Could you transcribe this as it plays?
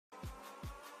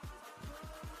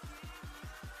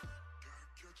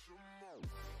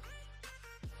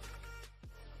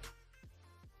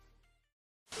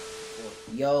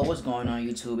Yo, what's going on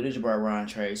YouTube? It is your boy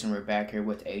RonTrades, and we're back here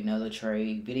with another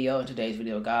trade video. In today's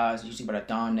video, guys, you see by the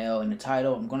thumbnail in the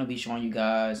title, I'm going to be showing you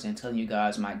guys and telling you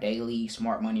guys my daily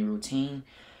smart money routine.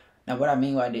 Now, what I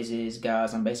mean by this is,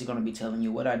 guys, I'm basically going to be telling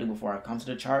you what I do before I come to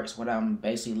the charts, what I'm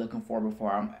basically looking for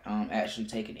before I'm actually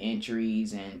taking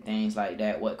entries and things like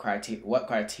that, what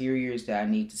criteria that I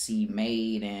need to see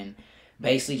made, and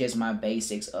basically just my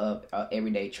basics of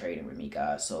everyday trading with me,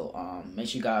 guys. So make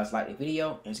sure you guys like the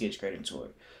video and let's get straight into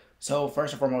it. So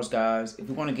first and foremost, guys, if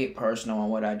we want to get personal on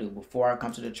what I do before I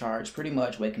come to the charts, pretty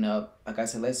much waking up, like I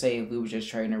said, let's say if we were just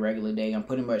trading a regular day, I'm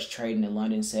pretty much trading the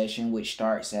London session, which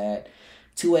starts at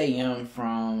 2 a.m.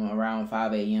 from around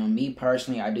 5 a.m. Me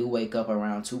personally, I do wake up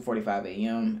around 2:45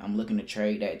 a.m. I'm looking to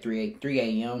trade that 3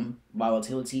 a.m.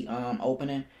 volatility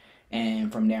opening.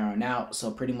 And from there on out,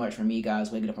 so pretty much for me,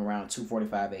 guys, waking up around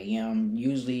 2:45 a.m.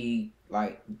 Usually,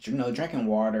 like, drinking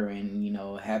water and,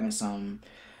 having some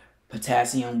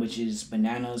potassium, which is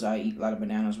bananas. I eat a lot of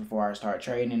bananas before I start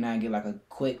trading, and I get like a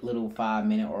quick little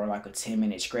 5-minute or like a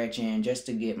 10-minute stretch in just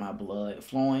to get my blood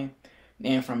flowing.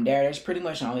 And from there, that's pretty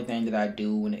much the only thing that I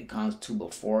do when it comes to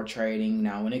before trading.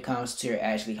 Now, when it comes to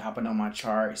actually hopping on my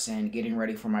charts and getting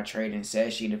ready for my trading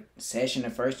session,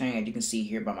 the first thing that you can see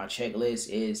here by my checklist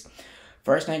is,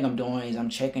 first thing I'm doing is I'm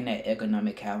checking that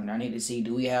economic calendar. I need to see,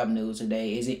 do we have news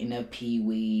today? Is it NFP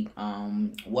week?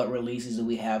 What releases do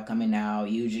we have coming out?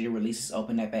 Usually releases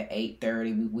open up at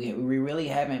 8:30. We really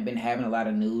haven't been having a lot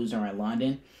of news during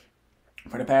London.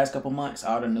 For the past couple months,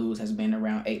 all the news has been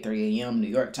around 8:30 a.m. New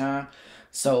York time.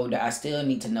 So I still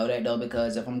need to know that, though,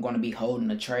 because if I'm going to be holding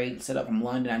a trade set up from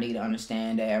London, I need to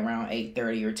understand that around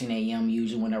 8:30 or 10 a.m.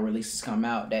 usually when the releases come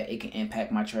out, that it can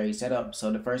impact my trade setup.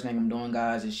 So the first thing I'm doing,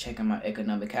 guys, is checking my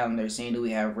economic calendar, seeing do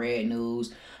we have red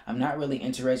news. I'm not really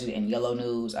interested in yellow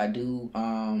news. I do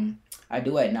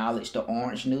acknowledge the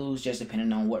orange news, just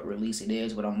depending on what release it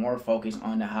is, but I'm more focused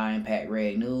on the high impact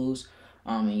red news.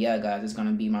 And yeah, guys, it's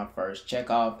gonna be my first check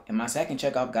off, and my second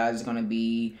check off, guys, is gonna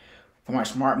be for my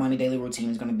smart money daily routine.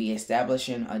 Is gonna be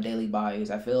establishing a daily bias.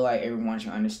 I feel like everyone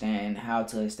should understand how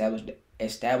to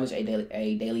establish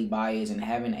a daily bias, and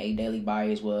having a daily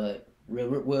bias will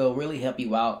really help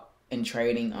you out in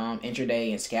trading intraday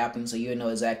and scalping, so you'll know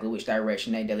exactly which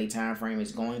direction that daily time frame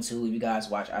is going to. If you guys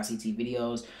watch ICT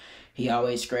videos, he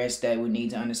always stressed that we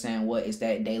need to understand what is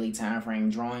that daily time frame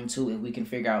drawing to. If we can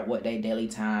figure out what that daily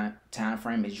time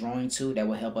frame is drawing to, that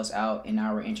will help us out in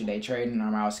our intraday trading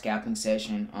or our scalping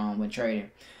session when trading.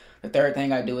 The third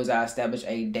thing I do is I establish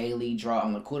a daily draw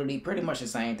on liquidity. Pretty much the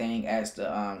same thing as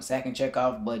the second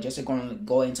checkoff, but just to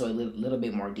go into a little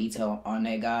bit more detail on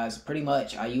that, guys. Pretty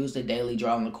much I use the daily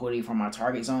draw on liquidity for my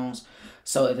target zones.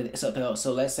 So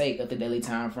let's say if the daily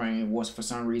time frame was for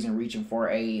some reason reaching for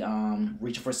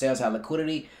sell side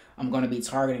liquidity, I'm going to be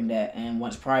targeting that, and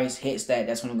once price hits that,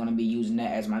 that's when I'm going to be using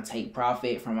that as my take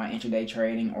profit from my intraday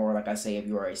trading. Or like I say, if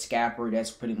you're a scalper,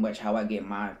 that's pretty much how I get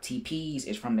my TPs,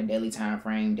 is from the daily time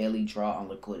frame, daily draw on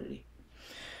liquidity.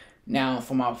 Now,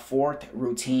 for my fourth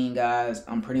routine, guys,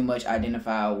 I'm pretty much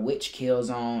identify which kill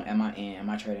zone am I in. Am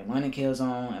I trading London kill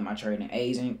zone? Am I trading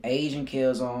Asian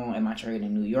kill zone? Am I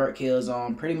trading New York kill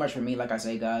zone? Pretty much for me, like I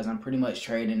say, guys, I'm pretty much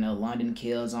trading the London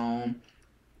kill zone,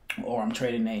 or I'm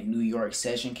trading a New York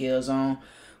session kill zone.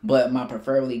 But my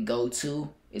preferably go-to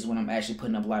is when I'm actually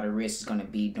putting up a lot of risk is going to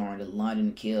be during the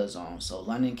London kill zone. So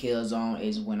London kill zone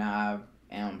is when I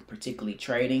am particularly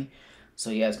trading. So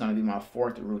yeah, it's going to be my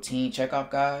fourth routine checkoff,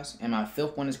 guys. And my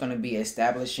fifth one is going to be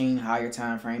establishing higher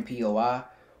time frame POI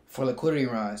for liquidity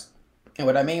runs. And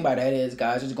what I mean by that is,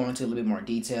 guys, just going into a little bit more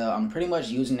detail, I'm pretty much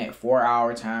using that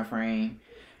 4-hour time frame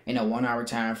in a 1-hour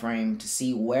time frame to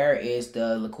see where is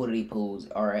the liquidity pools,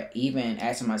 or even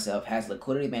asking myself, has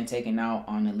liquidity been taken out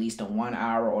on at least the 1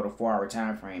 hour or the 4-hour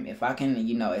time frame. If I can,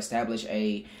 establish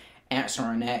a answer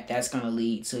on that, that's going to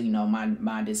lead to,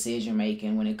 my decision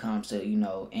making when it comes to,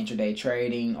 intraday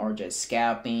trading or just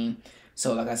scalping.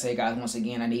 So like I say, guys, once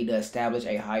again, I need to establish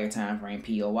a higher time frame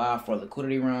POI for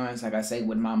liquidity runs. Like I say,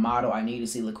 with my model, I need to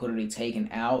see liquidity taken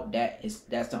out. That's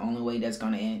the only way that's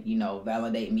going to,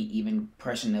 validate me even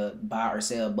pressing the buy or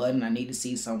sell button. I need to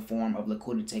see some form of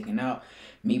liquidity taken out.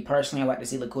 Me personally, I like to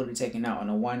see liquidity taken out on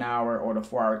the 1 hour or the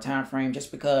 4-hour time frame,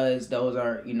 just because those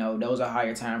are, those are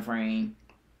higher time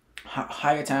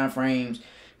frames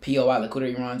POI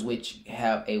liquidity runs, which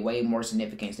have a way more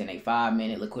significance than a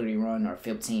 5-minute liquidity run or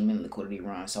 15-minute liquidity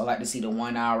run. So I like to see the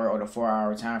 1 hour or the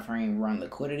 4-hour time frame run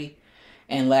liquidity.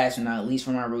 And last but not least,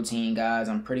 for my routine, guys,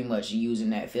 I'm pretty much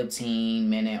using that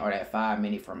 15-minute or that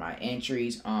 5-minute for my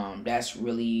entries. That's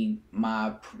really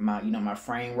my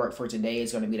framework for today.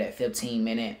 Is going to be that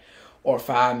 15-minute or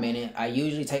 5 minute. I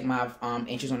usually take my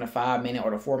entries on the 5 minute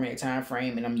or the 4 minute time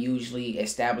frame, and I'm usually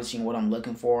establishing what I'm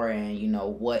looking for and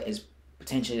what is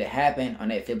potentially to happen on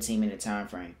that 15-minute time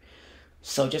frame.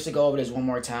 So just to go over this one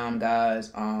more time, guys,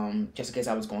 just in case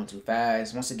I was going too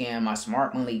fast. Once again, my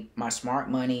smart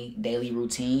money daily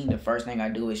routine. The first thing I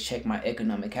do is check my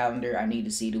economic calendar. I need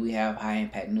to see, do we have high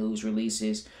impact news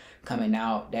releases coming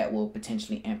out that will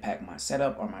potentially impact my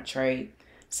setup or my trade.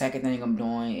 Second thing I'm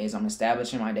doing is I'm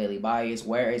establishing my daily bias.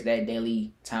 Where is that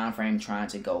daily time frame trying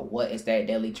to go? What is that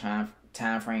daily time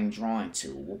frame drawing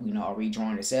to? Are we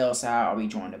drawing the sell side? Are we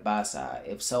drawing the buy side?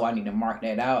 If so, I need to mark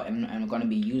that out, and I'm going to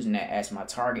be using that as my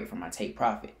target for my take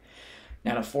profit.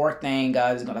 Now, the fourth thing,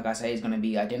 guys, like I say, is going to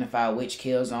be identify which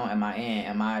kill zone am I in.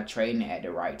 Am I trading at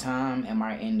the right time? Am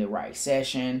I in the right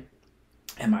session?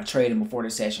 Am I trading before the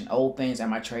session opens?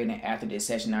 Am I trading after the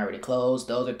session already closed?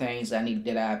 Those are things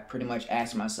that I pretty much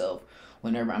ask myself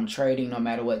whenever I'm trading, no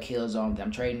matter what kill zone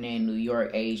I'm trading in, New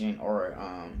York, Asian, or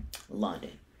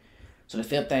London. So the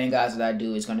fifth thing, guys, that I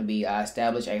do is going to be I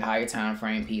establish a higher time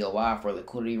frame POI for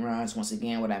liquidity runs. Once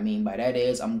again, what I mean by that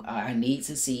is I need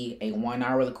to see a 1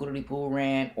 hour liquidity pool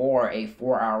ran or a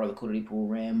 4 hour liquidity pool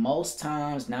ran. Most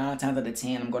times, 9 times out of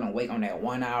 10, I'm going to wait on that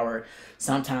 1 hour.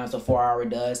 Sometimes the 4 hour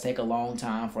does take a long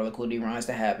time for liquidity runs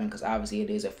to happen because obviously it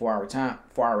is a 4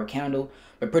 hour candle.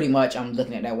 But pretty much I'm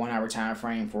looking at that 1 hour time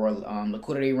frame for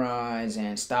liquidity runs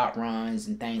and stop runs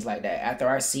and things like that. After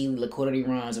I see liquidity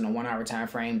runs in a 1 hour time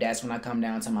frame, that's when I come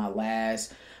down to my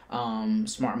last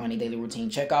smart money daily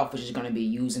routine checkoff, which is going to be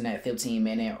using that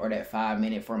 15-minute or that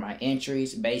 5-minute for my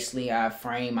entries. Basically, I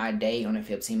frame my day on a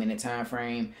 15-minute time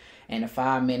frame, and the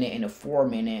 5-minute and the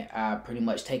 4-minute, I pretty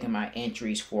much taking my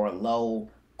entries for low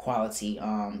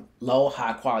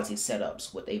high quality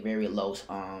setups with a very low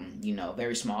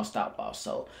very small stop loss.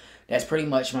 So that's pretty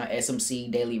much my SMC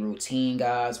daily routine,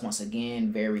 guys. Once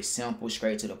again, very simple,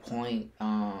 straight to the point.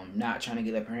 Not trying to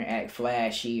get up here and act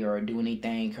flashy or do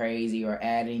anything crazy or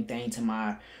add anything to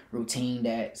my routine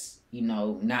that's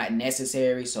not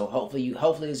necessary. So hopefully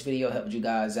this video helped you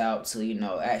guys out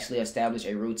to actually establish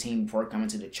a routine before coming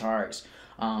to the charts.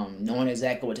 Knowing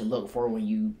exactly what to look for when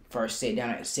you first sit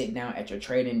down at your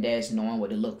trading desk, knowing what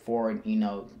to look for,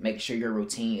 make sure your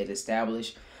routine is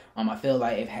established. I feel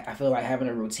like having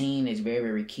a routine is very,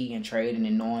 very key in trading,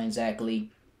 and knowing exactly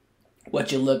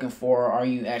what you're looking for. Are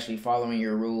you actually following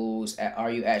your rules? Are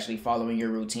you actually following your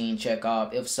routine check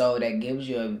off? If so, that gives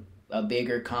you a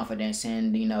bigger confidence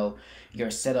in your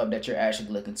setup that you're actually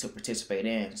looking to participate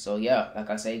in. So yeah, like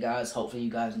I say, guys, hopefully you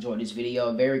guys enjoyed this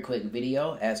video. Very quick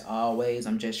video as always.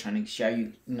 I'm just trying to share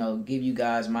give you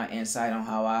guys my insight on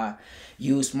how I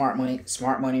use smart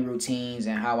money routines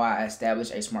and how I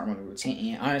establish a smart money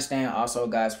routine. And understand also,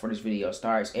 guys, before this video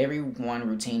starts, every one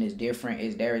routine is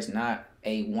different. There is not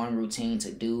a one routine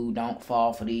to do. Don't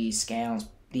fall for these scams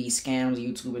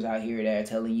YouTubers out here that are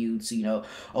telling you to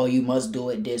oh, you must do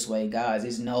it this way. Guys,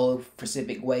 there's no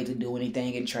specific way to do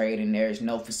anything in trading. There's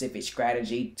no specific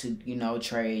strategy to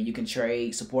trade. You can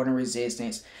trade support and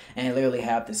resistance and literally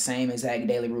have the same exact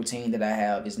daily routine that I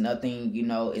have. It's nothing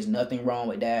it's nothing wrong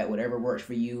with that. Whatever works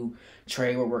for you,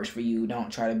 trade what works for you.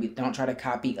 Don't try to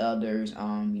copy others.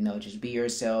 Just be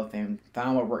yourself and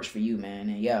find what works for you, man.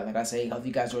 And yeah, like I say, hope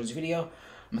you guys enjoyed this video.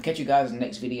 I'm gonna catch you guys in the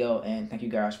next video, and thank you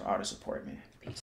guys for all the support, man.